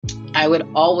I would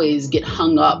always get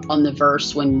hung up on the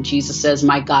verse when Jesus says,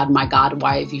 my God,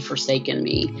 why have you forsaken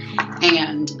me?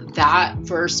 And that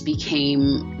verse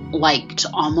became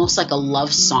almost like a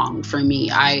love song for me.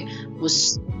 I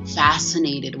was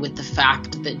fascinated with the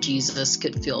fact that Jesus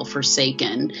could feel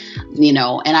forsaken,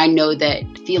 and I know that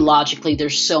theologically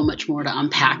there's so much more to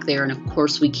unpack there. And of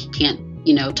course we can't,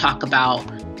 talk about,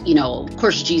 of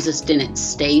course Jesus didn't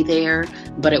stay there,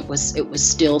 but it was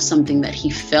still something that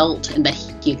he felt and that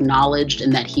he acknowledged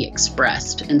and that he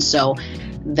expressed. And so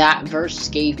that verse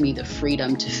gave me the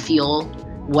freedom to feel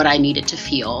what I needed to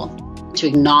feel, to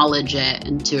acknowledge it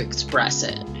and to express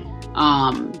it.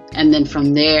 And then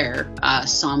from there,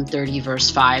 Psalm 30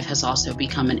 verse 5 has also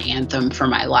become an anthem for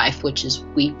my life, which is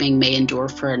weeping may endure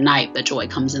for a night, but joy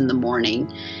comes in the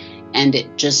morning. And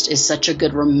it just is such a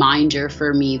good reminder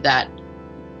for me that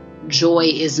joy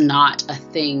is not a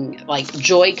thing.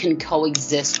 Joy can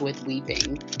coexist with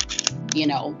weeping,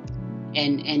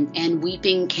 and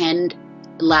weeping can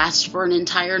last for an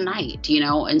entire night,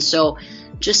 and so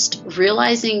just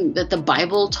realizing that the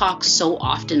Bible talks so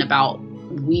often about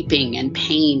weeping and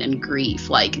pain and grief.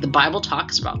 The Bible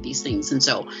talks about these things. And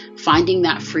so finding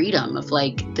that freedom of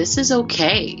this is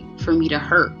okay for me to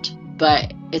hurt,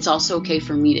 but it's also okay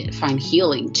for me to find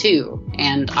healing too.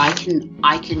 And I can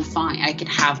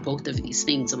have both of these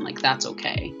things. I'm that's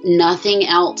okay. Nothing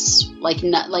else, I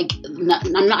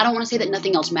don't want to say that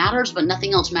nothing else matters, but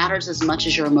nothing else matters as much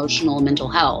as your emotional and mental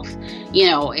health.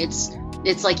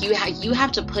 It's like you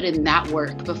have to put in that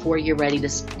work before you're ready to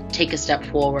take a step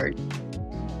forward.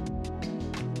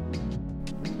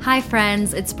 Hi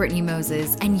friends, it's Brittany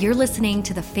Moses, and you're listening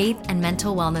to the Faith and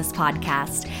Mental Wellness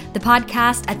Podcast, the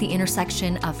podcast at the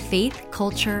intersection of faith,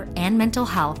 culture, and mental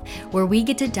health, where we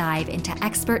get to dive into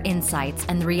expert insights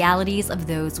and the realities of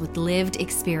those with lived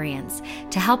experience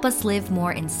to help us live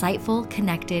more insightful,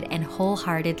 connected, and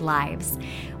wholehearted lives.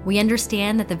 We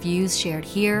understand that the views shared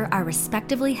here are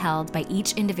respectively held by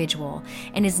each individual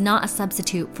and is not a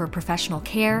substitute for professional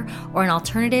care or an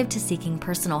alternative to seeking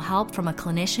personal help from a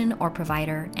clinician or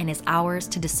provider, and is ours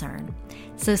to discern.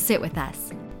 So sit with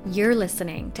us. You're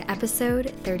listening to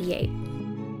episode 38.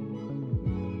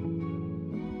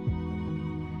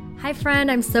 Hi friend,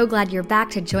 I'm so glad you're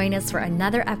back to join us for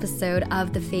another episode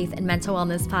of the Faith and Mental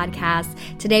Wellness Podcast.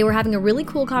 Today we're having a really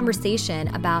cool conversation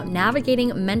about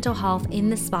navigating mental health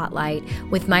in the spotlight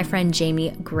with my friend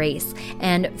Jamie Grace.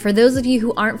 And for those of you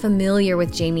who aren't familiar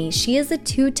with Jamie, she is a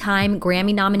 2-time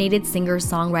Grammy-nominated singer,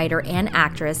 songwriter, and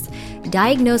actress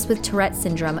diagnosed with Tourette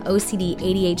syndrome, OCD,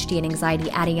 ADHD, and anxiety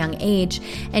at a young age.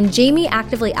 And Jamie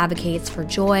actively advocates for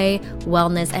joy,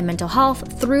 wellness, and mental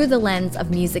health through the lens of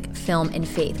music, film, and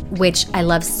faith, which I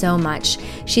love so much.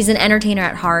 She's an entertainer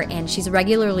at heart, and she's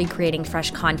regularly creating fresh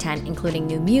content, including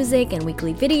new music and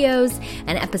weekly videos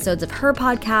and episodes of her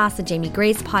podcast, the Jamie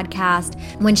Grace podcast.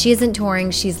 When she isn't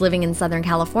touring, she's living in Southern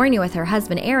California with her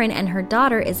husband, Aaron, and her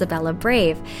daughter, Isabella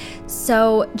Brave.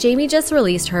 So Jamie just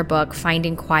released her book,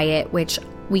 Finding Quiet, which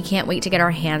we can't wait to get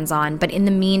our hands on. But in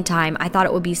the meantime, I thought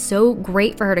it would be so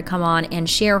great for her to come on and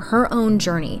share her own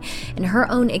journey and her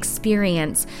own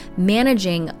experience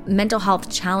managing mental health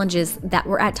challenges that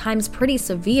were at times pretty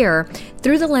severe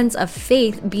through the lens of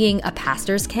faith, being a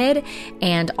pastor's kid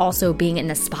and also being in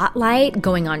the spotlight,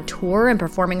 going on tour and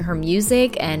performing her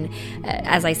music. And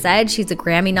as I said, she's a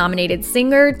Grammy-nominated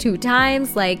singer 2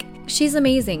 times. She's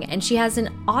amazing, and she has an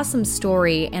awesome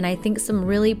story, and I think some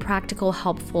really practical,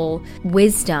 helpful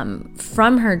wisdom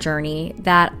from her journey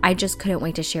that I just couldn't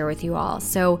wait to share with you all.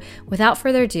 So without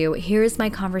further ado, here's my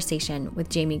conversation with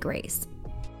Jamie Grace.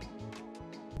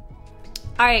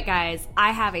 All right, guys,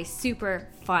 I have a super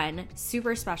fun,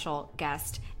 super special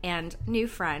guest and new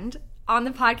friend on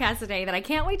the podcast today that I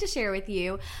can't wait to share with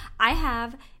you. I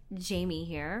have Jamie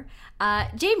here.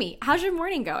 Jamie, how's your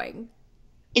morning going?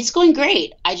 It's going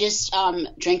great. I just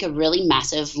drank a really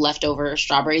massive leftover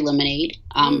strawberry lemonade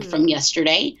from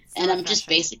yesterday, so and I'm just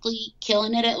basically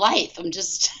killing it at life. I'm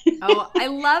just oh, I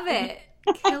love it.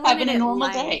 Having a normal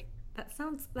day.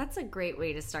 That's a great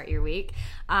way to start your week.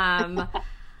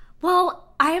 Well,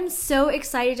 I am so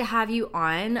excited to have you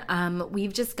on.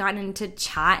 We've just gotten to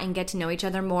chat and get to know each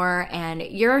other more, and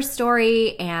your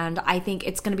story, and I think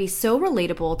it's going to be so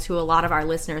relatable to a lot of our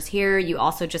listeners here. You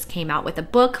also just came out with a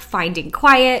book, Finding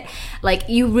Quiet.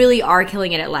 You really are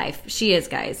killing it at life. She is,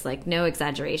 guys. No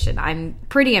exaggeration. I'm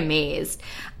pretty amazed.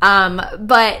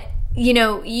 But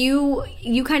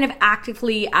you kind of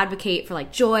actively advocate for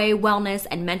joy, wellness,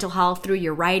 and mental health through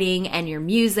your writing and your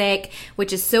music,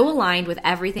 which is so aligned with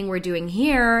everything we're doing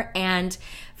here. And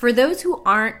for those who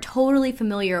aren't totally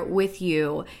familiar with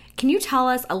you, can you tell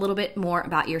us a little bit more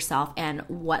about yourself and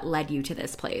what led you to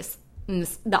this place?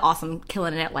 the awesome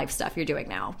killing it life stuff you're doing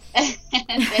now.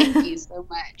 Thank you so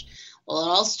much. Well, it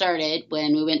all started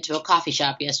when we went to a coffee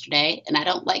shop yesterday, and I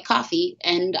don't like coffee,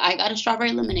 and I got a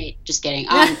strawberry lemonade. Just kidding.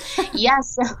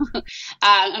 So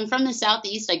I'm from the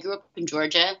Southeast. I grew up in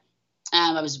Georgia.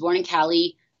 I was born in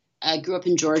Cali. I grew up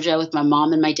in Georgia with my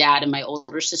mom and my dad and my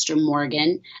older sister,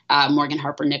 Morgan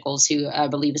Harper Nichols, who I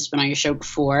believe has been on your show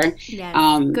before.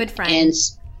 Yes, good friend. And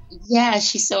yeah,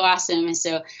 she's so awesome. And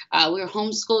so we were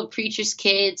homeschooled preachers'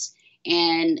 kids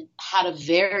and had a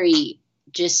very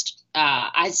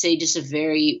I'd say just a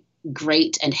very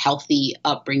great and healthy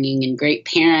upbringing and great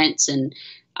parents. And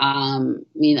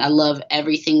I love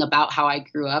everything about how I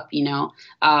grew up,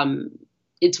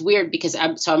 It's weird because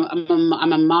I'm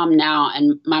a mom now,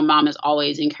 and my mom is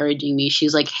always encouraging me.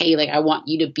 She's like, hey, I want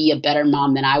you to be a better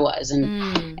mom than I was.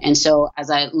 And so as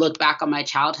I look back on my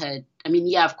childhood,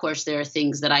 of course there are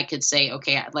things that I could say,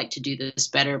 okay, I'd like to do this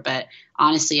better. But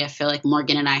honestly, I feel like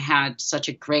Morgan and I had such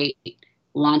a great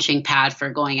launching pad for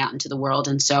going out into the world.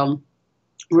 And so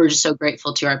we're just so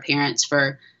grateful to our parents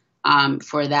for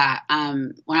that.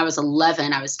 When I was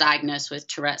 11, I was diagnosed with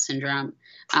Tourette syndrome,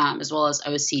 as well as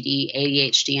OCD,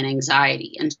 ADHD, and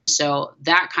anxiety. And so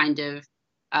that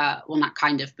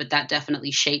that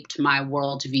definitely shaped my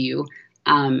worldview.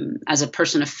 As a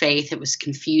person of faith, it was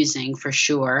confusing for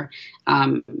sure.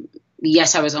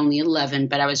 Yes, I was only 11,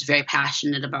 but I was very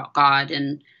passionate about God.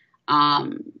 And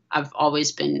I've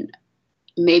always been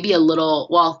maybe a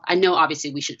little, I know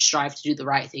obviously we should strive to do the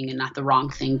right thing and not the wrong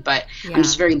thing, but yeah. I'm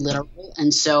just very literal.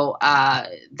 And so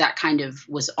that kind of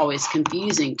was always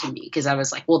confusing to me because I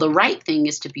was like, well, the right thing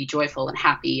is to be joyful and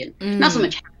happy, and not so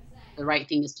much happy. The right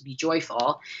thing is to be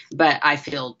joyful, but I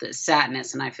feel this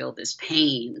sadness and I feel this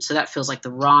pain. So that feels like the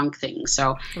wrong thing.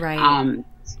 So,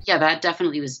 that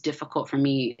definitely was difficult for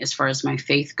me as far as my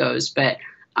faith goes. But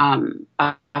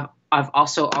I've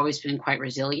also always been quite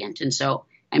resilient. And so,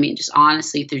 just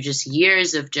honestly, through just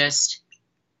years of just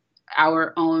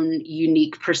our own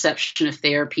unique perception of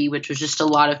therapy, which was just a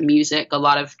lot of music, a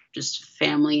lot of just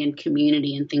family and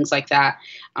community and things like that,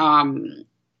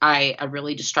 I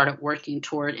really just started working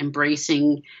toward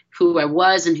embracing who I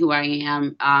was and who I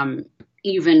am,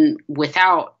 even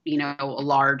without, a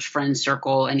large friend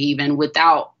circle, and even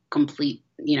without complete,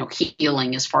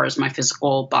 healing as far as my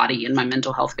physical body and my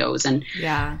mental health goes. And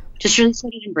just really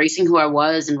started embracing who I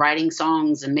was and writing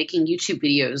songs and making YouTube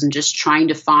videos and just trying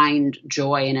to find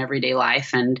joy in everyday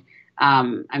life. And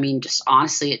just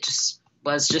honestly, it just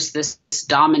was just this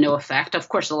domino effect. Of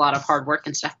course, a lot of hard work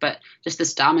and stuff, but just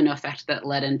this domino effect that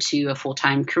led into a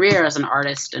full-time career as an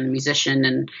artist and musician.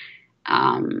 And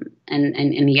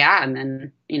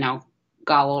then,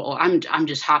 got a little, I'm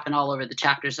just hopping all over the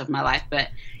chapters of my life, but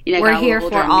we're here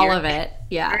for all of it.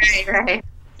 Yeah. Right.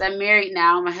 So I'm married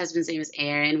now. My husband's name is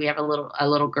Aaron. We have a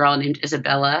little girl named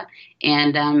Isabella.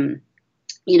 And,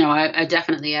 I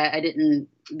definitely, I didn't,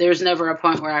 there's never a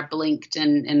point where I blinked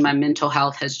and my mental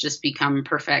health has just become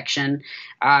perfection.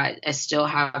 I still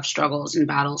have struggles and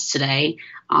battles today.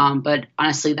 But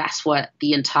honestly, that's what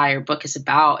the entire book is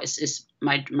about, is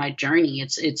my journey.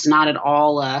 It's not at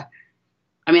all,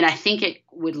 I think it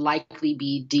would likely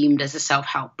be deemed as a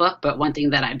self-help book, but one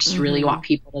thing that I just really want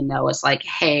people to know is like,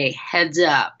 hey, heads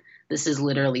up, this is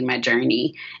literally my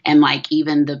journey. And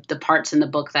even the parts in the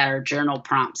book that are journal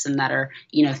prompts and that are,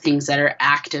 things that are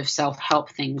active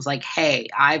self-help things, like, hey,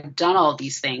 I've done all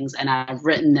these things and I've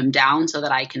written them down so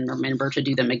that I can remember to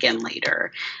do them again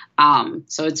later.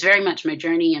 So it's very much my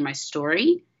journey and my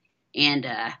story. And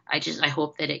I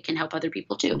hope that it can help other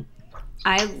people too.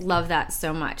 I love that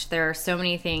so much. There are so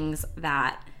many things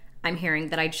that I'm hearing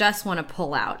that I just want to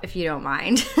pull out, if you don't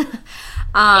mind.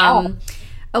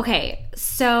 Okay,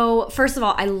 so first of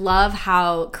all, I love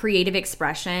how creative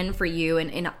expression for you,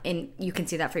 and you can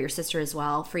see that for your sister as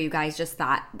well, for you guys, just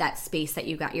that space that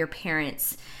you got your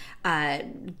parents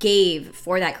gave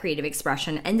for that creative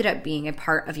expression ended up being a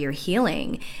part of your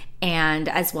healing, and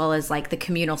as well as the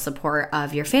communal support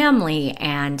of your family.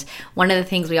 And one of the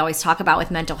things we always talk about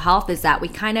with mental health is that we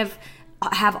kind of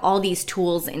have all these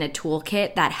tools in a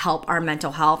toolkit that help our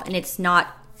mental health, and it's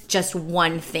not just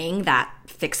one thing that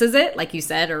fixes it, like you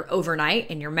said, or overnight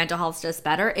and your mental health's just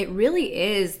better. It really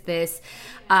is this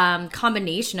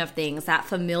combination of things, that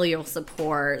familial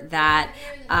support, that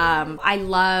I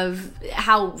love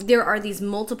how there are these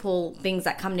multiple things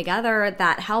that come together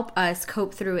that help us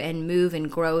cope through and move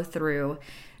and grow through,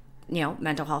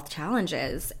 mental health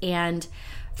challenges. And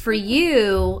for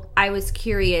you, I was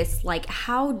curious,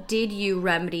 how did you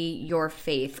remedy your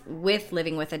faith with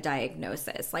living with a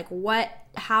diagnosis? What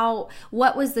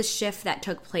was the shift that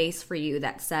took place for you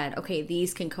that said, okay,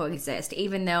 these can coexist,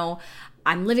 even though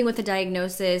I'm living with a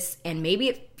diagnosis and maybe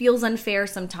it feels unfair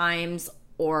sometimes,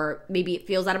 or maybe it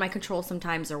feels out of my control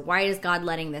sometimes, or why is God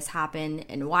letting this happen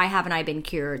and why haven't I been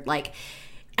cured? Like,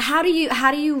 how do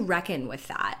you reckon with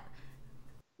that?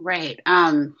 Right.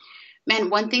 Man,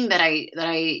 one thing that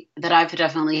I've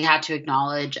definitely had to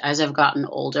acknowledge as I've gotten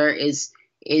older is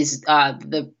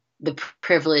the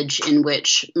privilege in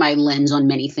which my lens on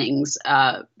many things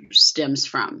stems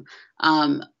from.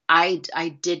 My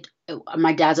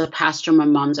dad's a pastor, my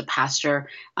mom's a pastor.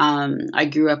 I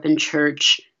grew up in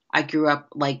church. I grew up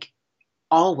like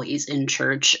always in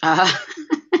church.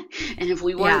 And if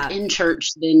we weren't in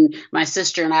church, then my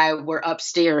sister and I were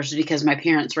upstairs because my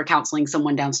parents were counseling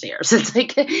someone downstairs. It's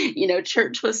like,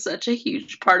 church was such a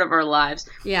huge part of our lives.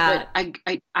 Yeah.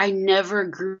 But I never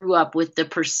grew up with the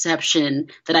perception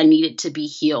that I needed to be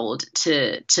healed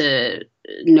to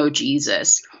know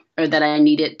Jesus, or that I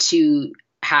needed to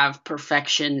have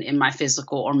perfection in my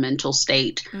physical or mental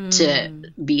state to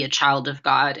be a child of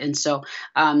God. And so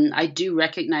I do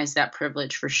recognize that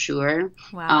privilege for sure.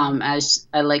 Wow. As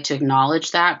I like to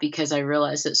acknowledge that, because I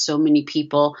realize that so many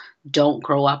people don't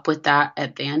grow up with that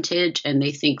advantage, and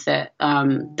they think that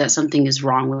that something is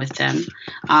wrong with them.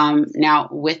 Now,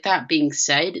 with that being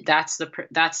said, that's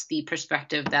the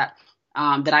perspective that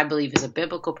I believe is a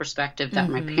biblical perspective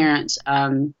that my parents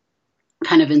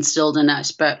kind of instilled in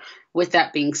us. But with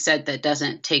that being said, that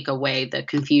doesn't take away the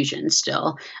confusion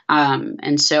still.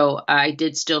 And so I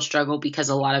did still struggle because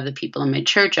a lot of the people in my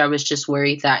church, I was just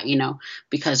worried that,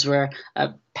 because we're a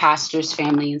pastor's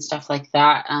family and stuff like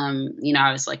that,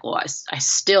 I was like, well, I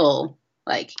still,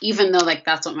 like, even though like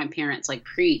that's what my parents like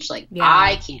preach, like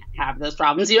I can't have those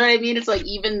problems. You know what I mean? It's like,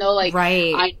 even though like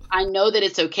right. I know that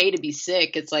it's okay to be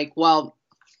sick, it's like, well,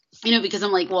 because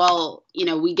I'm like, well,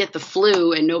 we get the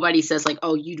flu and nobody says like,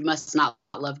 oh, you must not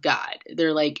love God.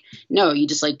 They're like, no, you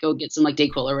just like go get some like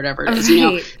Dayquil or whatever it is,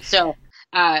 right. So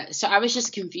I was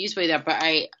just confused by that, but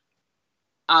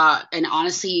and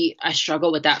honestly, I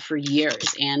struggled with that for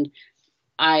years. And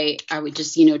I would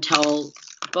just, tell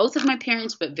both of my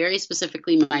parents, but very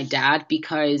specifically my dad,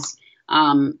 because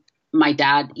my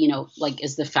dad, like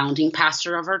is the founding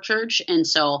pastor of our church. And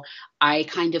so I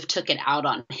kind of took it out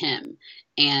on him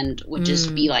and would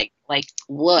just be like,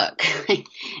 look, and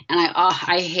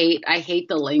I hate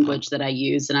the language that I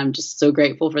use, and I'm just so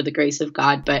grateful for the grace of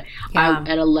God. But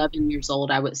at 11 years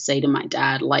old, I would say to my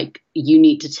dad, like, you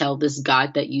need to tell this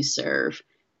God that you serve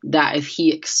that if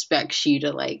he expects you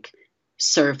to like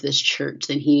serve this church,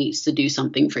 then he needs to do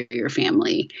something for your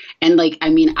family. And like, I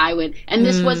mean, I would, and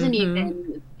this wasn't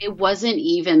even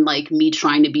like me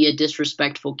trying to be a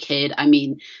disrespectful kid. I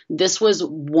mean, this was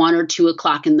 1 or 2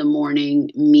 o'clock in the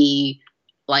morning, me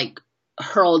like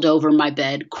hurled over my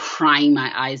bed, crying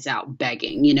my eyes out,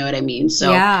 begging, you know what I mean?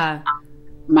 So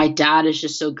my dad is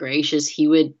just so gracious.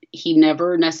 He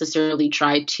never necessarily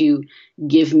tried to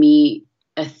give me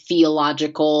a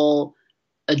theological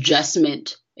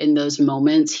adjustment in those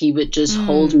moments. He would just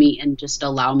hold me and just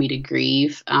allow me to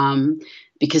grieve,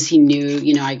 because he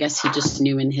knew, I guess he just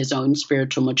knew in his own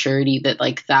spiritual maturity that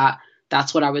like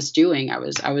that's what I was doing. I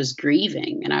was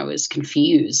grieving and I was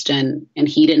confused, and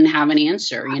he didn't have an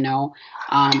answer,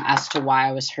 as to why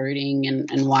I was hurting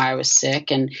and why I was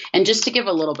sick. And just to give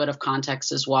a little bit of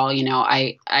context as well,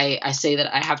 I say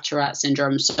that I have Tourette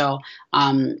syndrome. So,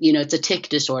 it's a tic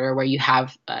disorder where you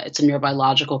have, it's a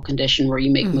neurobiological condition where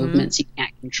you make movements you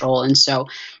can't control. And so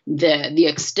the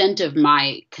extent of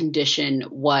my condition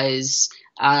was,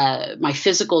 my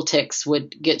physical tics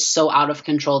would get so out of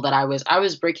control that I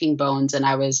was breaking bones, and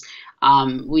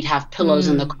we'd have pillows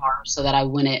in the car so that I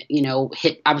wouldn't,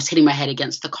 I was hitting my head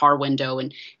against the car window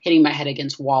and hitting my head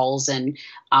against walls. And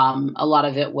a lot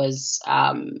of it was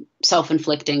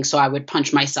self-inflicting. So I would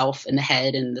punch myself in the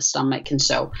head and the stomach. And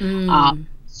so,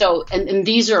 and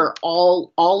these are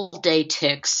all day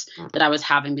tics that I was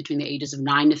having between the ages of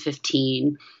 9 to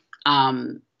 15.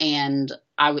 And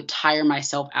I would tire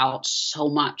myself out so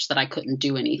much that I couldn't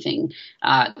do anything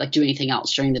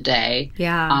else during the day.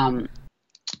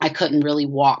 I couldn't really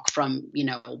walk from,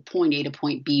 point A to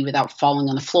point B without falling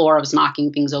on the floor. I was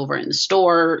knocking things over in the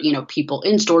store. People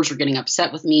in stores were getting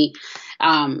upset with me.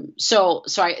 So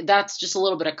that's just a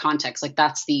little bit of context. Like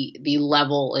that's the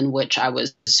level in which I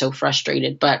was so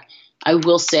frustrated. But I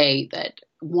will say that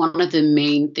one of the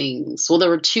main things, well, there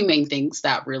were 2 main things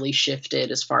that really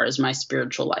shifted as far as my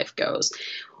spiritual life goes.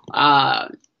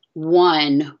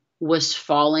 One was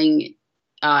falling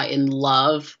in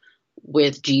love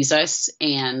with Jesus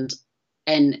and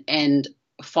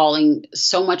falling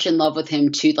so much in love with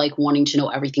him to like wanting to know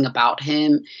everything about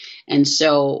him. And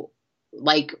so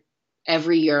like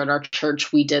every year at our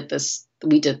church, we did this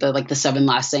we did the 7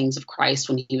 last sayings of Christ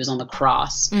when he was on the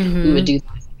cross. Mm-hmm. We would do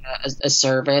a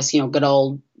service, good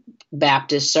old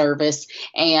Baptist service.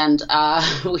 And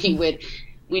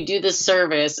we do this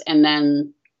service, and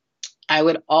then I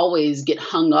would always get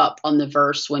hung up on the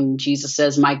verse when Jesus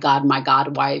says, my God,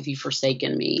 why have you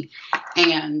forsaken me?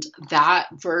 And that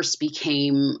verse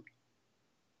became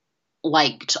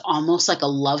almost like a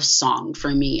love song for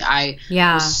me. I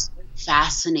was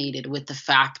fascinated with the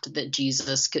fact that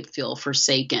Jesus could feel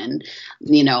forsaken,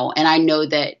 and I know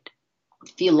that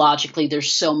theologically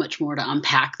there's so much more to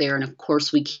unpack there. And of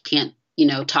course we can't,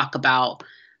 talk about,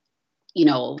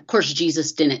 of course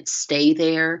Jesus didn't stay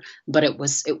there, but it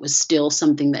was still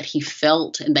something that he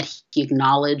felt and that he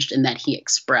acknowledged and that he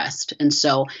expressed. And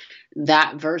so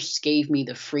that verse gave me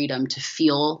the freedom to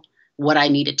feel what I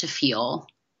needed to feel,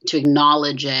 to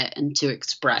acknowledge it, and to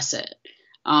express it.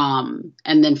 And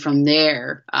then from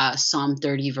there, Psalm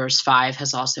 30 verse 5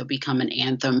 has also become an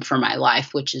anthem for my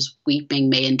life, which is weeping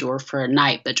may endure for a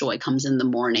night, but joy comes in the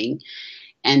morning.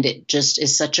 And it just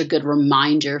is such a good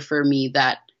reminder for me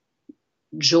that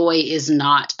joy is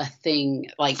not a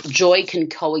thing. Joy can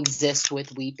coexist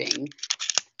with weeping,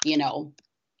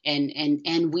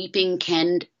 and weeping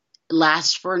can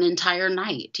last for an entire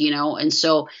night, and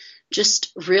so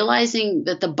just realizing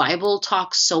that the Bible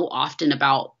talks so often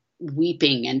about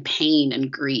weeping and pain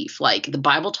and grief. The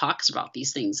Bible talks about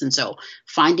these things. And so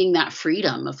finding that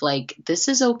freedom of this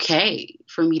is okay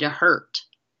for me to hurt.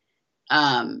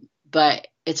 But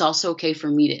it's also okay for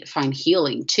me to find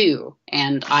healing too.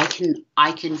 And I can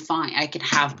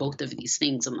have both of these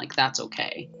things. And that's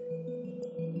okay.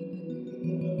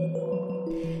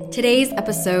 Today's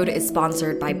episode is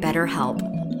sponsored by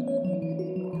BetterHelp.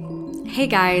 Hey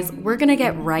guys, we're gonna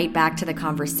get right back to the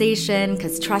conversation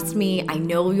because trust me, I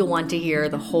know you'll want to hear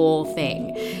the whole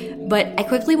thing. But I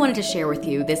quickly wanted to share with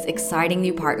you this exciting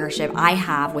new partnership I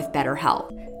have with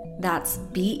BetterHelp. That's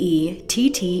BetterHelp.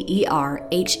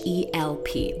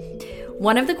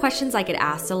 One of the questions I get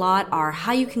asked a lot are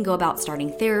how you can go about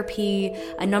starting therapy.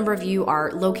 A number of you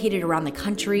are located around the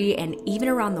country and even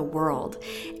around the world.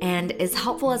 And as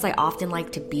helpful as I often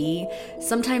like to be,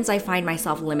 sometimes I find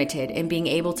myself limited in being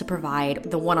able to provide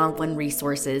the one-on-one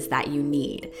resources that you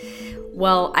need.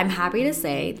 Well, I'm happy to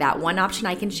say that one option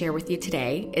I can share with you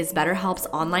today is BetterHelp's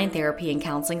online therapy and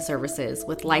counseling services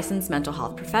with licensed mental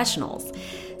health professionals.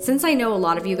 Since I know a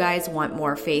lot of you guys want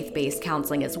more faith-based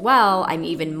counseling as well, I'm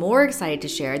even more excited to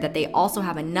share that they also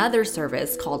have another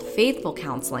service called Faithful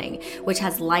Counseling, which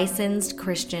has licensed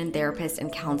Christian therapists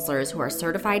and counselors who are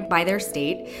certified by their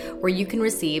state, where you can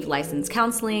receive licensed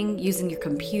counseling using your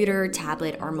computer,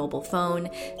 tablet, or mobile phone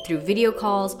through video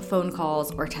calls, phone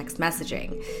calls, or text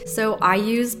messaging. So I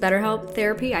use BetterHelp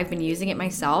Therapy. I've been using it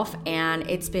myself, and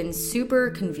it's been super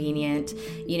convenient,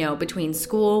 between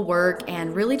school, work,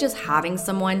 and really just having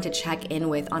someone to check in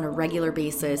with on a regular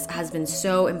basis has been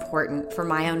so important for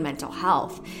my own mental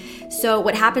health. So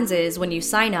what happens is when you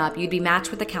sign up, you'd be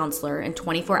matched with a counselor in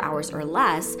 24 hours or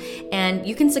less, and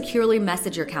you can securely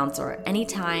message your counselor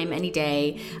anytime, any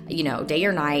day, day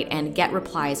or night, and get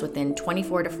replies within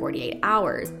 24 to 48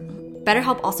 hours.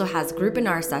 BetterHelp also has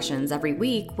group-inar sessions every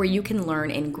week where you can learn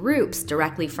in groups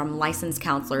directly from licensed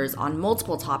counselors on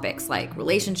multiple topics like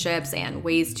relationships and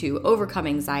ways to overcome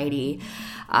anxiety.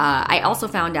 I also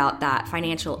found out that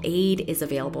financial aid is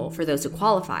available for those who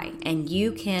qualify, and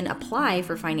you can apply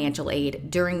for financial aid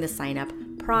during the sign-up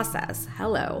process.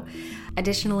 Hello.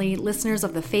 Additionally, listeners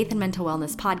of the Faith and Mental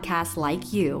Wellness podcast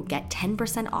like you get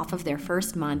 10% off of their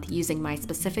first month using my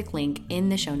specific link in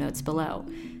the show notes below.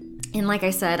 And like I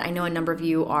said, I know a number of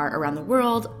you are around the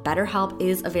world. BetterHelp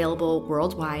is available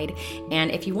worldwide.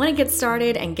 And if you want to get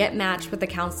started and get matched with a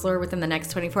counselor within the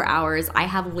next 24 hours, I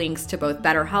have links to both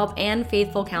BetterHelp and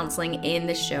Faithful Counseling in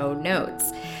the show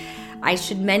notes. I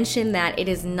should mention that it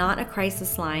is not a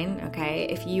crisis line, okay?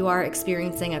 If you are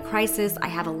experiencing a crisis, I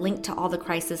have a link to all the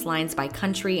crisis lines by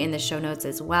country in the show notes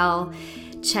as well.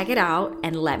 Check it out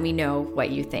and let me know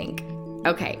what you think.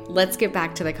 Okay, let's get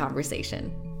back to the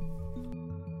conversation.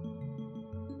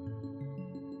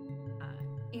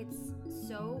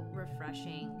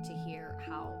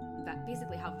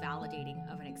 How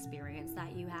validating of an experience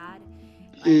that you had.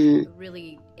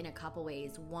 Really, in a couple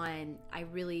ways. One, I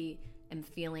really am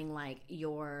feeling like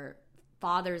your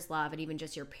father's love and even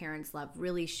just your parents' love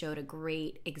really showed a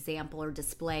great example or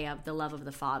display of the love of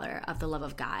the Father, of the love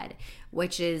of God,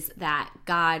 which is that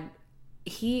God,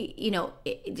 He,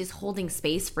 just holding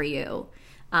space for you.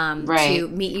 Right. To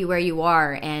meet you where you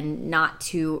are and not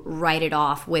to write it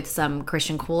off with some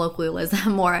Christian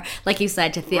colloquialism or, like you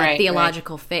said, to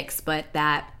theological fix, but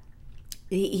that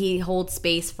he holds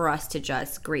space for us to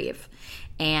just grieve.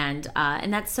 And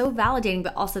that's so validating,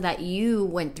 but also that you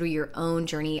went through your own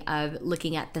journey of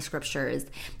looking at the scriptures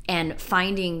and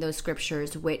finding those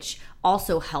scriptures which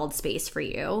also held space for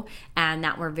you and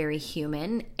that were very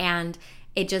human. And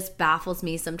it just baffles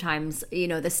me sometimes,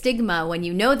 the stigma when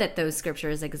you know that those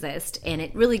scriptures exist, and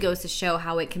it really goes to show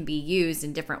how it can be used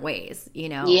in different ways.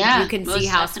 Yeah, you can see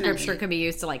how scripture can be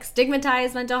used to like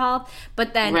stigmatize mental health,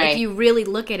 but then if you really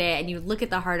look at it and you look at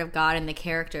the heart of God and the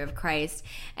character of Christ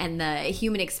and the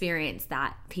human experience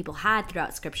that people had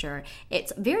throughout scripture,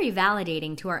 it's very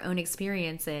validating to our own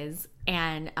experiences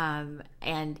and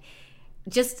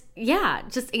just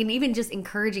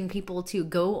encouraging people to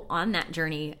go on that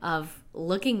journey of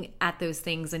looking at those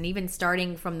things, and even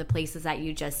starting from the places that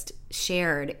you just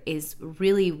shared is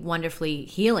really wonderfully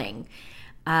healing.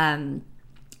 And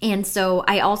so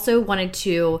I also wanted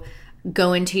to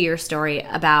go into your story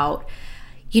about,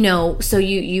 so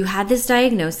you had this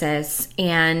diagnosis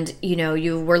and,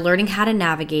 you were learning how to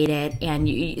navigate it, and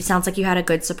it sounds like you had a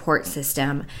good support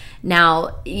system.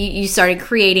 Now, you started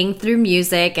creating through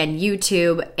music and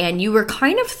YouTube, and you were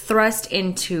kind of thrust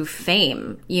into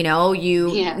fame.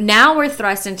 Now we're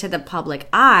thrust into the public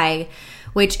eye,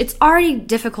 which it's already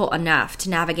difficult enough to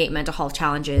navigate mental health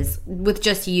challenges with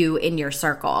just you in your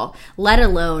circle, let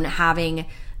alone having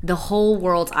the whole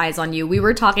world's eyes on you. We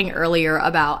were talking earlier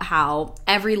about how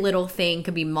every little thing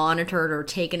could be monitored or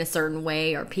taken a certain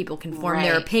way, or people can form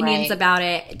their opinions about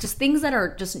it. Just things that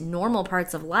are just normal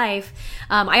parts of life.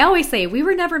 I always say we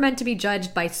were never meant to be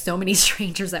judged by so many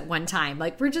strangers at one time.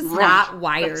 Like, we're just not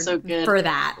wired for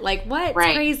that. Like, what? It's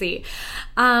crazy.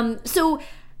 So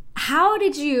how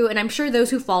did you, and I'm sure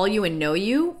those who follow you and know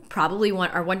you probably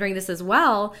are wondering this as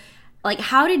well, like,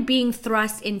 how did being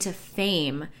thrust into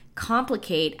fame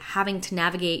complicate having to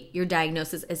navigate your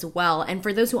diagnosis as well? And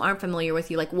for those who aren't familiar with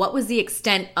you, like, what was the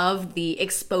extent of the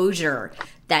exposure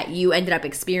that you ended up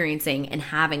experiencing and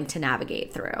having to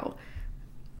navigate through?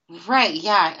 Right.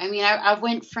 Yeah. I mean, I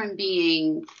went from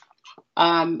being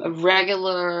a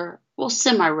regular, well,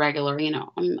 semi-regular,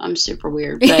 I'm super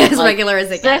weird. But as regular as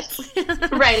it gets.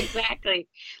 Right. Exactly.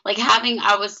 Like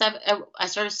I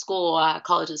started school,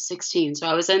 college at 16. So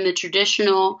I was in the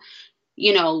traditional,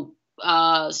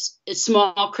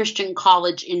 small Christian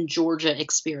college in Georgia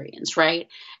experience, right?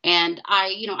 And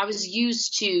I was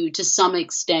used to some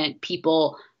extent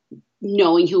people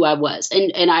knowing who I was,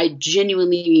 and I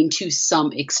genuinely mean to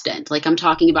some extent. Like, I'm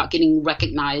talking about getting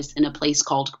recognized in a place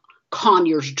called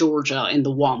Conyers, Georgia, in the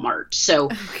Walmart. So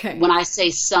when I say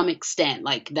some extent,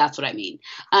 like, that's what I mean.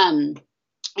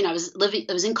 And I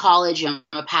was in college. I'm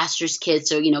a pastor's kid.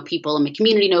 So, people in my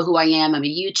community know who I am. I'm a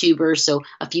YouTuber. So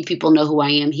a few people know who I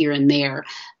am here and there.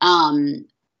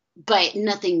 But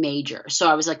nothing major. So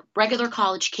I was like regular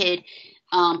college kid,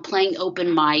 playing open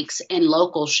mics and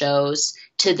local shows,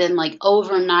 to then, like,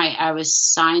 overnight I was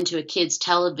signed to a kids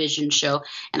television show,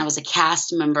 and I was a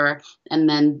cast member. And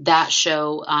then that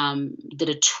show did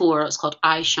a tour. It was called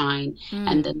I Shine.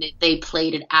 And then they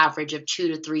played an average of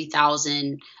 2,000 to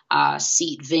 3,000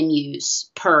 seat venues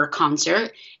per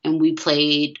concert. And we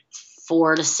played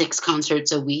 4 to 6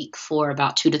 concerts a week for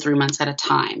about 2 to 3 months at a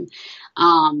time.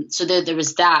 So there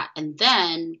was that. And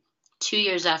then 2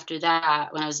 years after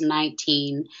that, when I was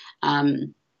 19,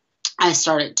 I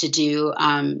started to do,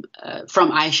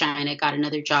 from I Shine, I got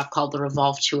another job called the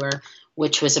Revolve Tour,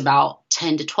 which was about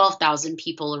 10 to 12,000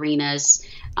 people arenas.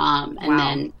 And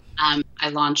then I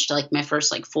launched like my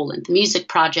first like full length music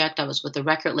project. I was with a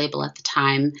record label at the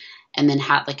time, and then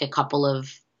had like a couple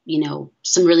of,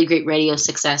 some really great radio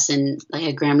success and like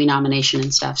a Grammy nomination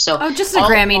and stuff. So just a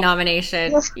Grammy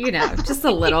nomination, just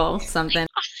a little something.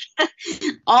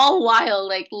 All while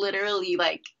literally,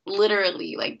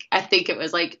 I think it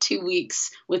was like 2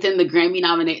 weeks within the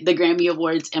Grammy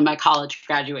Awards and my college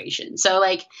graduation. So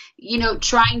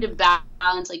trying to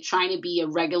balance, trying to be a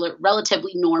regular,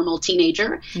 relatively normal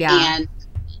teenager and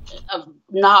a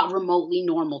not remotely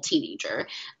normal teenager.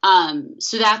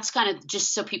 So that's kind of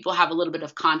just so people have a little bit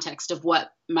of context of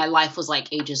what my life was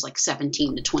like, ages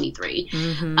 17 to 23.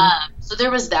 So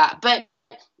there was that, but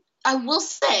I will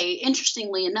say,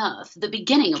 interestingly enough, the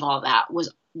beginning of all that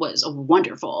was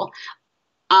wonderful.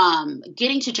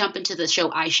 Getting to jump into the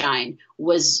show I Shine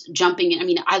was jumping in. I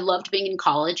mean, I loved being in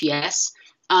college, yes.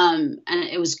 And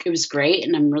it was great.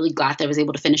 And I'm really glad that I was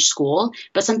able to finish school.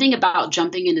 But something about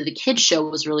jumping into the kids show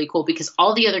was really cool, because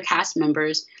all the other cast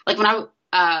members, like when I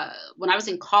was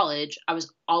in college, I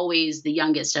was always the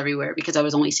youngest everywhere because I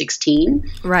was only 16.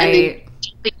 Right. And then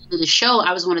jumping into the show,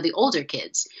 I was one of the older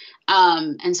kids.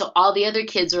 And so all the other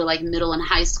kids were like middle and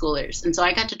high schoolers. And so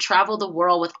I got to travel the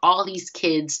world with all these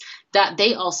kids that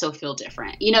they also feel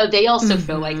different. They also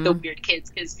feel like the weird kids,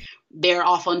 because they're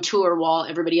off on tour while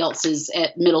everybody else is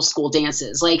at middle school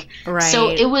dances. Like, right. So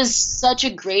it was such a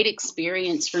great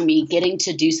experience for me getting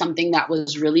to do something that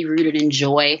was really rooted in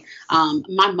joy.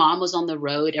 My mom was on the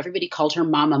road. Everybody called her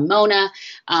Mama Mona.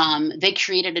 They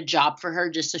created a job for her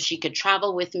just so she could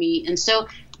travel with me. And so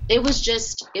it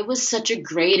was such a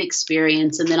great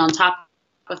experience. And then on top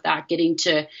of that, getting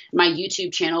to my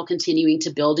YouTube channel, continuing to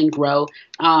build and grow,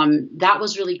 that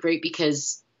was really great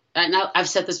because, and I've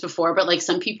said this before, but like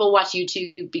some people watch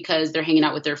YouTube because they're hanging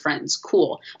out with their friends.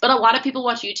 Cool. But a lot of people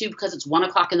watch YouTube because it's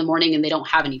 1:00 in the morning and they don't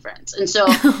have any friends. And so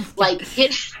like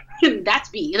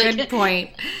that's me. Like, good point.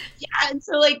 Yeah. And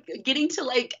so like getting to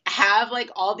like have like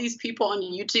all these people on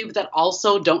YouTube that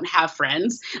also don't have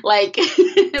friends, like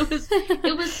it was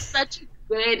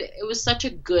such a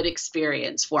good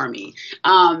experience for me.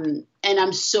 And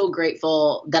I'm so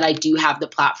grateful that I do have the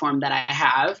platform that I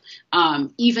have,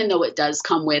 even though it does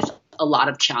come with a lot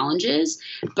of challenges.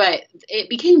 But it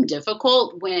became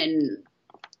difficult when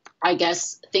I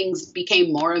guess things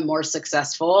became more and more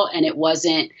successful, and it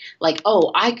wasn't like,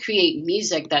 oh, I create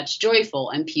music that's joyful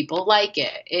and people like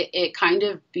it. It kind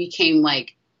of became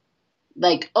like,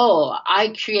 oh,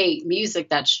 I create music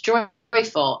that's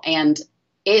joyful and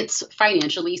it's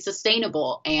financially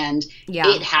sustainable and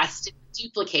it has to be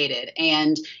duplicated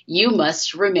and you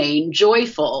must remain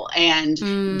joyful and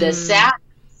the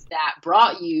sadness that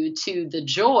brought you to the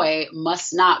joy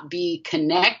must not be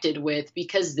connected with,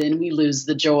 because then we lose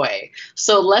the joy.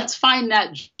 So let's find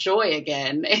that joy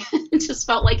again. It just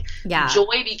felt like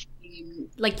joy became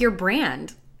like your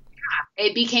brand.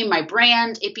 It became my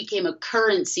brand. It became a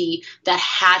currency that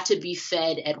had to be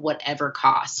fed at whatever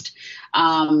cost.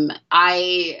 I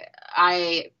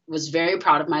was very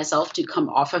proud of myself to come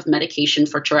off of medication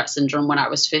for Tourette syndrome when I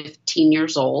was 15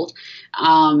 years old.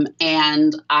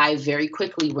 And I very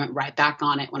quickly went right back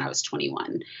on it when I was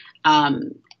 21,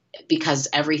 because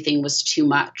everything was too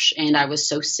much and I was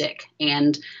so sick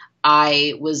and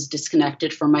I was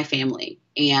disconnected from my family,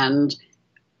 and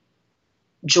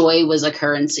joy was a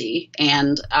currency.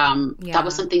 And that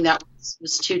was something that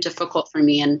was too difficult for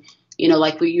me. And, you know,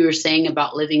 like what you were saying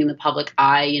about living in the public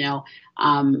eye, you know,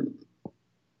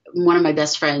 one of my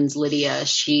best friends, Lydia,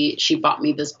 she bought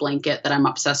me this blanket that I'm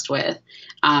obsessed with.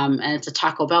 And it's a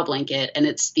Taco Bell blanket, and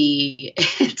it's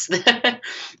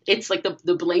like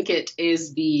the blanket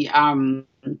is it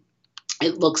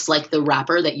looks like the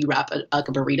wrapper that you wrap a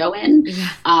burrito in. Yeah.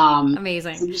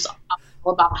 Amazing. I'm just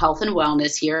all about health and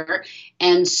wellness here.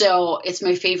 And so it's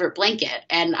my favorite blanket.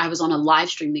 And I was on a live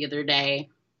stream the other day,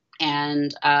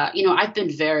 and, you know, I've been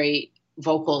very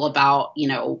vocal about, you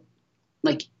know,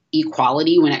 like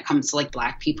equality when it comes to like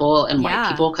Black people and white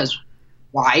people, because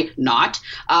why not?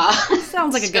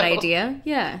 Sounds like a good idea.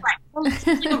 Yeah. Right. Like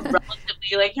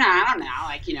relatively like, I don't know,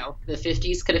 like, you know, the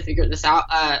 50s could have figured this out.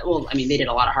 Well, I mean, they did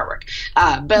a lot of hard work.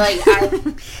 But like,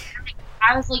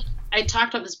 I was like, I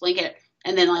talked about this blanket,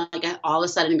 and then like all of a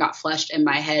sudden got flashed in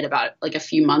my head about like a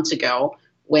few months ago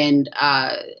when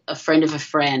a friend of a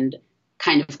friend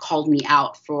kind of called me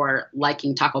out for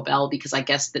liking Taco Bell because I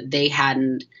guess that they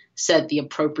hadn't said the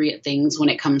appropriate things when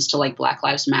it comes to like Black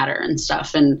Lives Matter and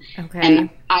stuff. And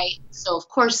so of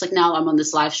course, like now I'm on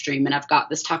this live stream and I've got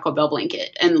this Taco Bell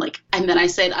blanket, and then I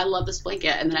said, I love this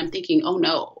blanket. And then I'm thinking, oh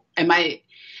no, am I,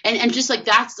 and just like,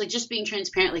 that's like, just being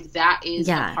transparent, like that is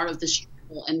a part of the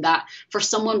struggle. And that for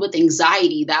someone with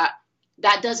anxiety, that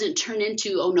doesn't turn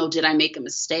into, oh no, did I make a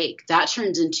mistake? That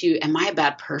turns into, am I a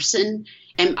bad person?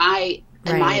 Am I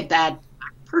a bad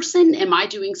person? Am I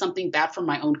doing something bad for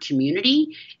my own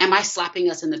community? Am I slapping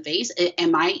us in the face?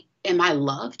 Am I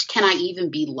loved? Can I even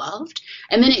be loved?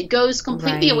 And then it goes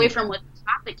completely away from what the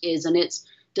topic is. And it's,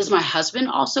 does my husband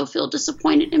also feel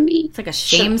disappointed in me? It's like a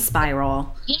shame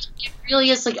spiral. Yeah, it really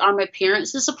is. Like, are my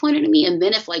parents disappointed in me? And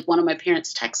then if like one of my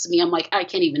parents texts me, I'm like, I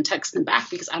can't even text them back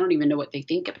because I don't even know what they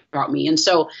think about me. And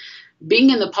so being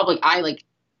in the public eye, like,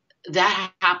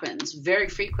 that happens very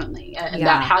frequently, and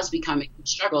that has become a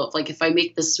struggle. Like if I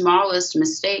make the smallest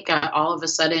mistake, I all of a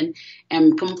sudden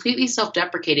am completely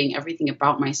self-deprecating everything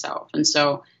about myself. And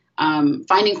so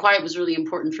finding quiet was really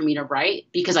important for me to write,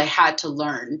 because I had to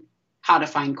learn how to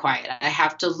find quiet. I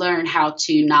have to learn how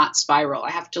to not spiral. I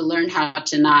have to learn how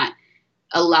to not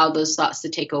allow those thoughts to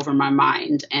take over my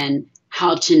mind, and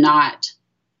how to not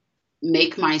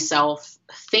make myself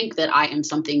think that I am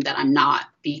something that I'm not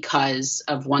because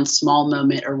of one small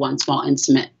moment or one small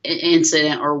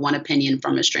incident or one opinion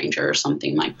from a stranger or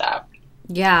something like that.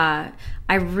 Yeah.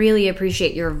 I really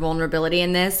appreciate your vulnerability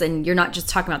in this. And you're not just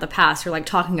talking about the past, you're like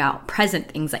talking about present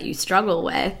things that you struggle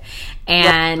with.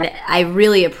 And I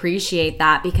really appreciate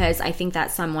that, because I think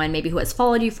that someone maybe who has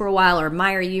followed you for a while or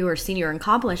admire you or seen your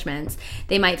accomplishments,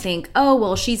 they might think, oh,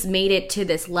 well, she's made it to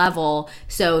this level,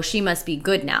 so she must be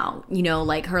good now. You know,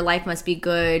 like her life must be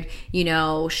good. You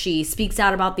know, she speaks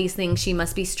out about these things. She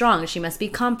must be strong. She must be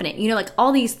confident. You know, like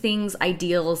all these things,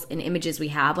 ideals and images we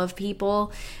have of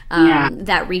people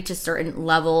that reach a certain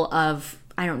level of,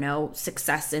 I don't know,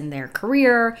 success in their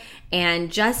career.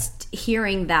 And just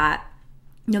hearing that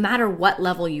no matter what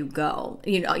level you go,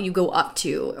 you know, you go up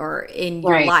to or in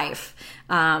your life,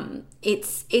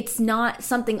 it's not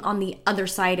something on the other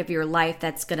side of your life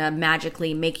that's going to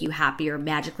magically make you happy or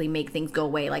magically make things go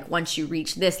away. Like once you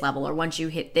reach this level or once you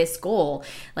hit this goal,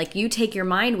 like you take your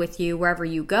mind with you wherever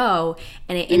you go.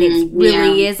 And it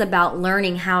really is about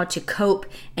learning how to cope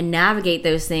and navigate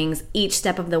those things each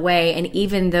step of the way. And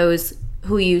even those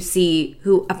who you see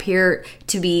who appear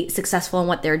to be successful in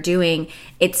what they're doing,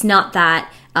 it's not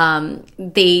that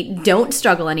they don't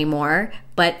struggle anymore,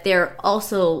 but they're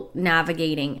also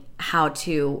navigating how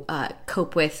to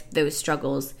cope with those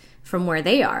struggles from where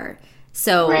they are.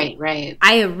 So right.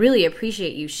 I really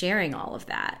appreciate you sharing all of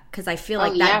that, because I feel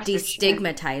like that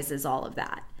destigmatizes all of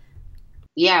that.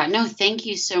 Yeah, no, thank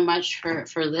you so much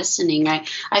for listening. I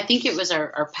think it was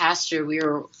our pastor.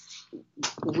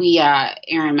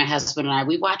 Aaron, my husband and I,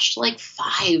 we watched like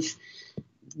 5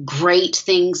 great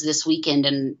things this weekend,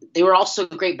 and they were all so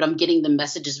great, but I'm getting the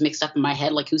messages mixed up in my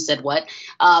head, like who said what.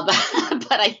 But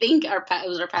I think it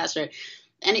was our pastor,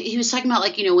 and he was talking about,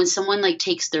 like, you know, when someone like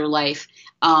takes their life,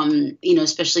 you know,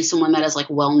 especially someone that is like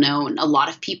well known, a lot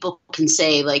of people can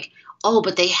say like, oh,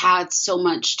 but they had so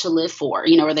much to live for,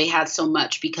 you know, or they had so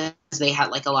much because they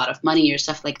had like a lot of money or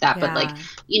stuff like that. Yeah. But like,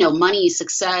 you know, money,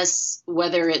 success,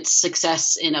 whether it's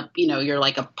success in a, you know, you're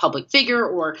like a public figure,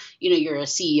 or, you know, you're a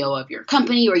CEO of your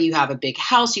company, or you have a big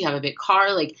house, you have a big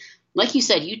car, like you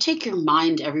said, you take your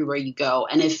mind everywhere you go.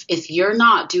 And if you're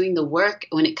not doing the work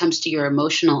when it comes to your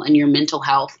emotional and your mental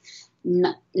health,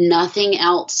 nothing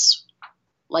else.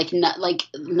 I don't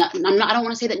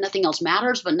want to say that nothing else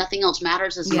matters, but nothing else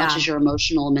matters as much as your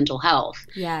emotional and mental health.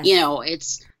 Yes. You know,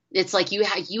 it's like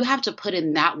you have to put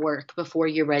in that work before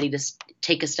you're ready to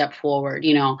take a step forward.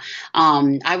 You know,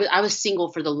 I was single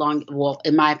for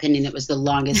in my opinion, it was the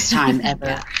longest time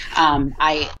ever.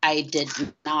 I did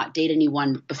not date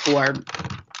anyone before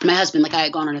my husband. Like, I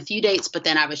had gone on a few dates, but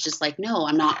then I was just like, no,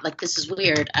 I'm not, like, this is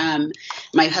weird.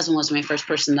 My husband was my first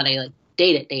person that I like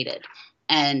dated.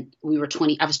 And we were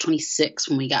I was 26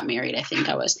 when we got married, I think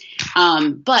I was.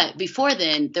 But before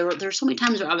then, there were so many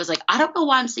times where I was like, I don't know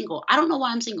why I'm single. I don't know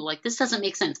why I'm single. Like, this doesn't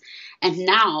make sense. And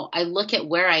now I look at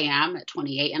where I am at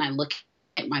 28, and I look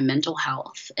at my mental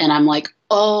health, and I'm like,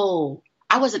 oh,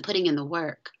 I wasn't putting in the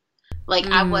work. Like,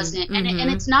 I wasn't. And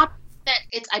it's not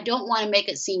that I don't want to make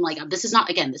it seem like this is not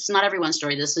everyone's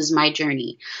story. This is my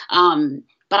journey.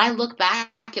 But I look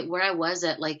back at where I was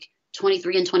at like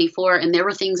 23 and 24, and there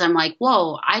were things I'm like,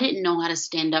 whoa, I didn't know how to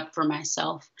stand up for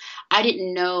myself. I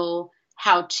didn't know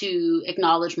how to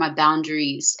acknowledge my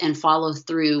boundaries and follow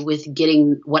through with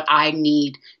getting what I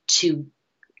need to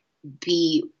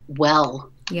be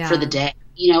well for the day.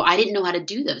 You know, I didn't know how to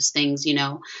do those things, you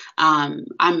know.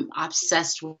 I'm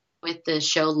obsessed with the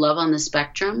show Love on the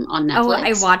Spectrum on Netflix. Oh,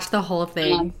 I watched the whole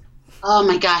thing. Oh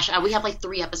my gosh, we have like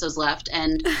 3 episodes left,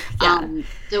 and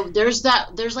there's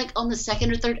like on the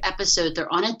 2nd or 3rd episode,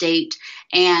 they're on a date,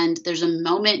 and there's a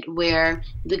moment where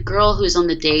the girl who's on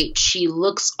the date, she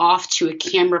looks off to a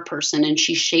camera person, and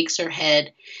she shakes her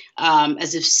head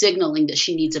as if signaling that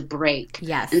she needs a break.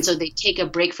 Yes. And so they take a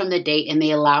break from the date, and they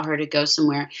allow her to go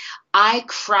somewhere. I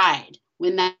cried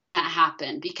when that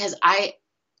happened, because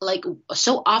like,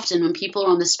 so often when people are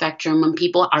on the spectrum, when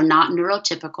people are not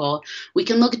neurotypical, we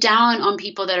can look down on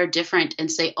people that are different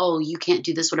and say, oh, you can't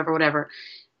do this, whatever.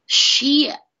 She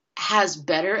has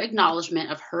better acknowledgement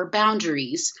of her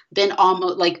boundaries than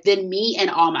me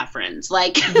and all my friends.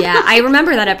 Like, yeah, I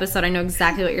remember that episode. I know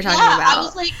exactly what you're talking about.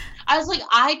 I was like,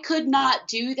 I could not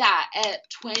do that at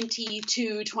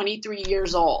 22, 23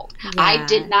 years old. Yeah. I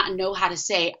did not know how to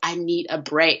say, I need a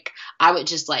break. I would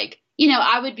just like, you know,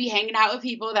 I would be hanging out with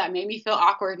people that made me feel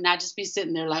awkward, and I'd just be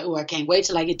sitting there like, oh, I can't wait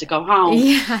till I get to go home.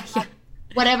 Yeah.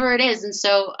 Whatever it is. And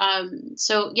so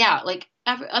yeah, like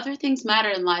other things matter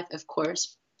in life, of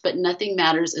course, but nothing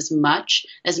matters as much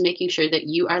as making sure that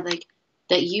you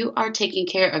are taking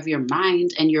care of your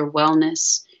mind and your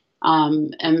wellness,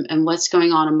 and what's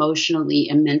going on emotionally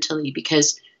and mentally,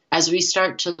 because as we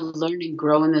start to learn and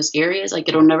grow in those areas, like,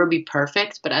 it'll never be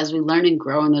perfect, but as we learn and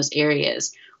grow in those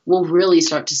areas, we'll really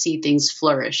start to see things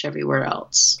flourish everywhere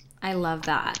else. I love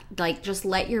that. Like, just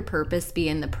let your purpose be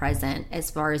in the present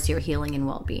as far as your healing and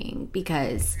well-being,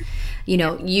 because, you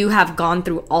know, you have gone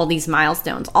through all these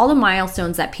milestones, all the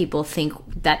milestones that people think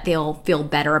that they'll feel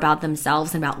better about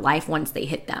themselves and about life once they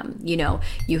hit them. You know,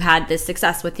 you had this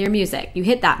success with your music, you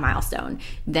hit that milestone.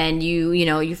 Then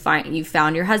you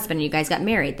found your husband and you guys got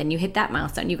married. Then you hit that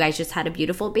milestone. You guys just had a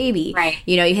beautiful baby. Right.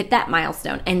 You know, you hit that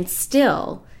milestone, and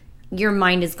still your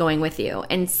mind is going with you,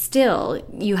 and still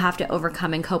you have to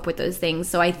overcome and cope with those things.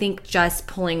 So I think just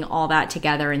pulling all that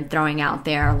together and throwing out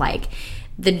there, like,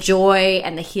 the joy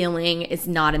and the healing is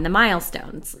not in the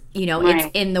milestones. You know, right.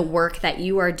 It's in the work that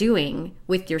you are doing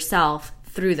with yourself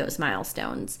through those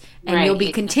milestones, and right. You'll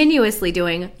be continuously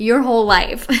doing your whole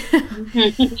life.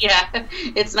 Yeah,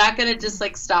 it's not gonna just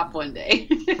like stop one day.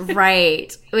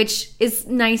 Right, which is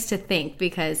nice to think,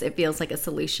 because it feels like a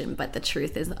solution, but the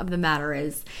truth of the matter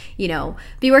is, you know,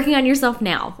 be working on yourself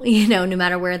now, you know, no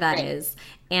matter where that right. is,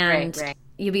 and right.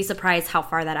 You'll be surprised how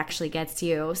far that actually gets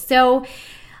you. So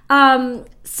and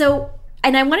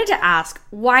I wanted to ask,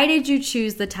 why did you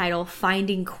choose the title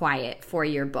Finding Quiet for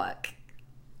your book?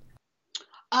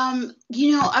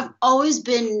 You know, I've always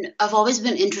been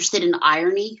interested in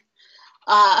irony.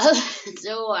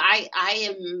 So I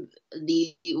am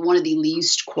one of the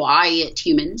least quiet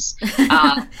humans,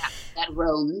 that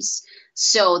roams.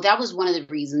 So that was one of the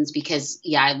reasons, because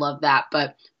yeah, I love that,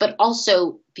 but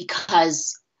also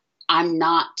because I'm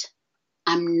not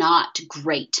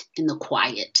great in the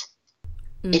quiet.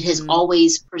 Mm-hmm. It has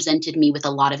always presented me with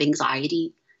a lot of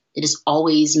anxiety. It has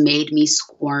always made me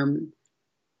squirm.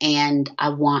 And I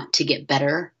want to get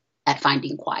better at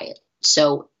finding quiet.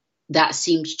 So that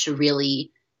seems to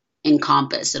really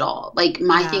encompass it all. Like,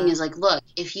 my thing is like, look,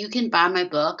 if you can buy my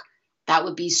book, that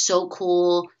would be so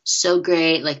cool, so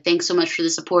great. Like, thanks so much for the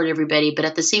support, everybody. But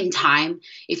at the same time,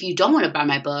 if you don't want to buy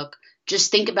my book, just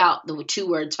think about the 2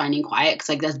 words, finding quiet, because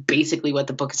like that's basically what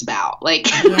the book is about. Like,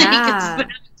 yeah.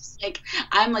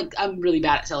 I'm really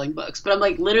bad at selling books, but I'm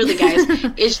like, literally, guys,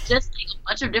 it's just like a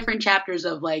bunch of different chapters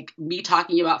of like me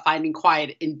talking about finding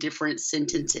quiet in different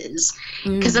sentences,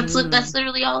 because that's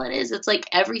literally all it is. It's like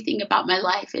everything about my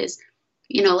life is,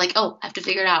 you know, like, oh, I have to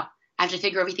figure it out. I have to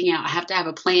figure everything out. I have to have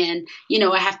a plan. You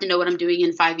know, I have to know what I'm doing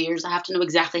in 5 years. I have to know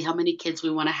exactly how many kids we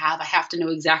want to have. I have to know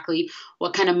exactly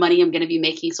what kind of money I'm going to be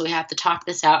making. So we have to talk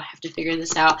this out. I have to figure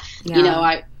this out. Yeah. You know,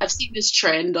 I've seen this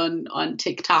trend on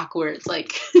TikTok where it's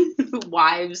like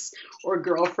wives or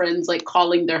girlfriends like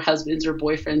calling their husbands or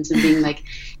boyfriends and being like,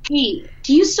 hey,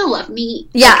 do you still love me?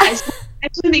 Yeah. Like, I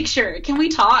just want to make sure. Can we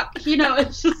talk? You know,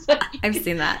 it's just like. I've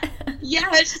seen that. Yeah,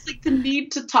 it's just like the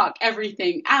need to talk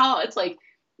everything out. It's like,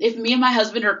 if me and my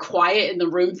husband are quiet in the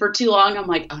room for too long, I'm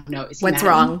like, oh no, is he what's mad?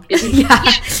 wrong? Yeah,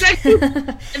 exactly.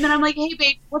 And then I'm like, hey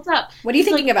babe, what's up? What are you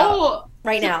thinking about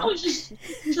right now? I was just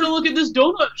trying to look at this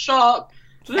donut shop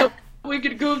that we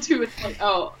could go to. It's like,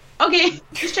 oh, okay,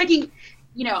 just checking.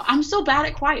 You know, I'm so bad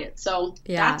at quiet, so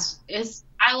I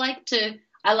like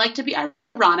to be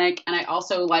ironic, and I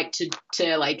also like to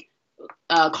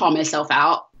call myself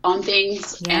out on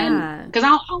things, and because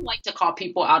I don't like to call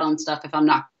people out on stuff if I'm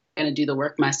not going to do the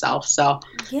work myself. So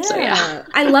yeah.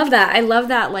 I love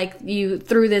that. Like, you,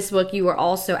 through this book, you were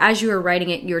also, as you were writing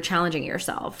it, you were challenging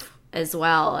yourself as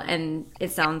well. And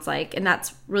it sounds like, and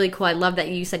that's really cool. I love that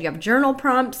you said you have journal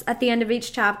prompts at the end of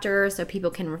each chapter so people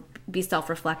can be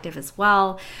self-reflective as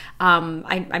well.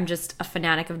 I'm just a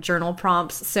fanatic of journal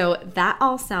prompts. So that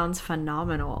all sounds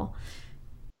phenomenal.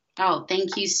 Oh,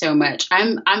 thank you so much.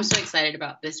 I'm so excited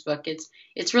about this book.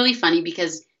 It's really funny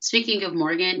because, speaking of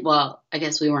Morgan, well, I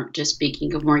guess we weren't just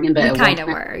speaking of Morgan, but we kind of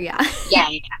were, yeah. Yeah.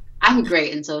 I'm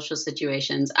great in social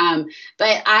situations.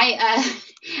 But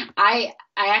I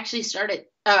actually started.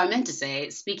 I meant to say,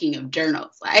 speaking of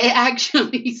journals, I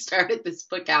actually started this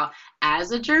book out as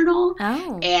a journal,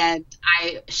 and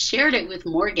I shared it with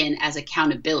Morgan as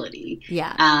accountability.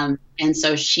 Yeah. And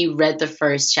so she read the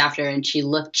first chapter, and she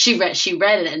read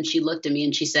it, and she looked at me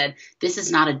and she said, "This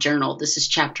is not a journal. This is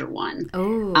chapter 1."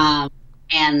 Oh.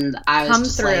 And I was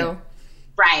just through. Like,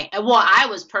 right. Well, I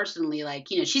was personally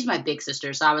like, you know, she's my big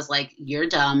sister, so I was like, "You're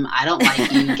dumb. I don't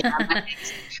like you. Get out of my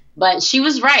face." But she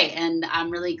was right, and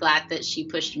I'm really glad that she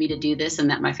pushed me to do this and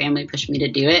that my family pushed me to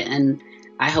do it. And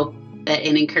I hope that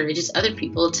it encourages other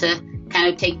people to kind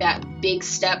of take that big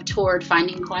step toward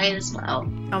finding quiet as well.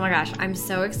 Oh my gosh, I'm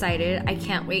so excited. I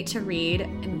can't wait to read.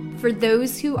 And for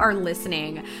those who are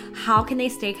listening, how can they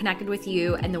stay connected with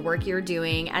you and the work you're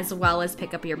doing, as well as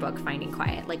pick up your book, Finding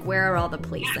Quiet? Like, where are all the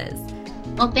places?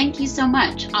 Well, thank you so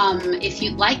much. If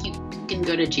you'd like, you can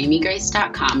go to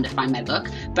jamiegrace.com to find my book,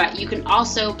 but you can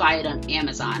also buy it on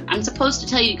Amazon. I'm supposed to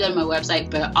tell you to go to my website,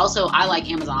 but also I like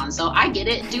Amazon, so I get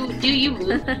it. Do you?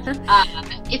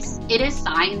 It is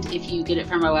signed if you get it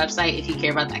from my website, if you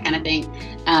care about that kind of thing,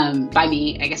 by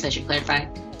me. I guess I should clarify.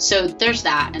 So there's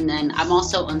that. And then I'm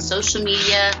also on social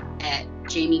media at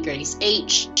Jamie Grace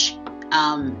H,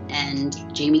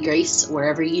 and Jamie Grace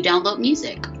wherever you download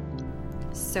music.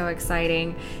 So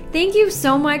exciting. Thank you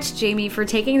so much, Jamie, for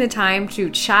taking the time to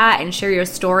chat and share your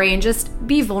story and just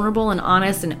be vulnerable and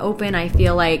honest and open. I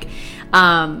feel like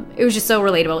it was just so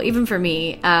relatable, even for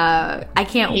me. I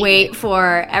can't wait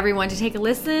for everyone to take a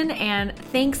listen. And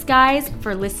thanks, guys,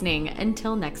 for listening.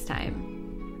 Until next time.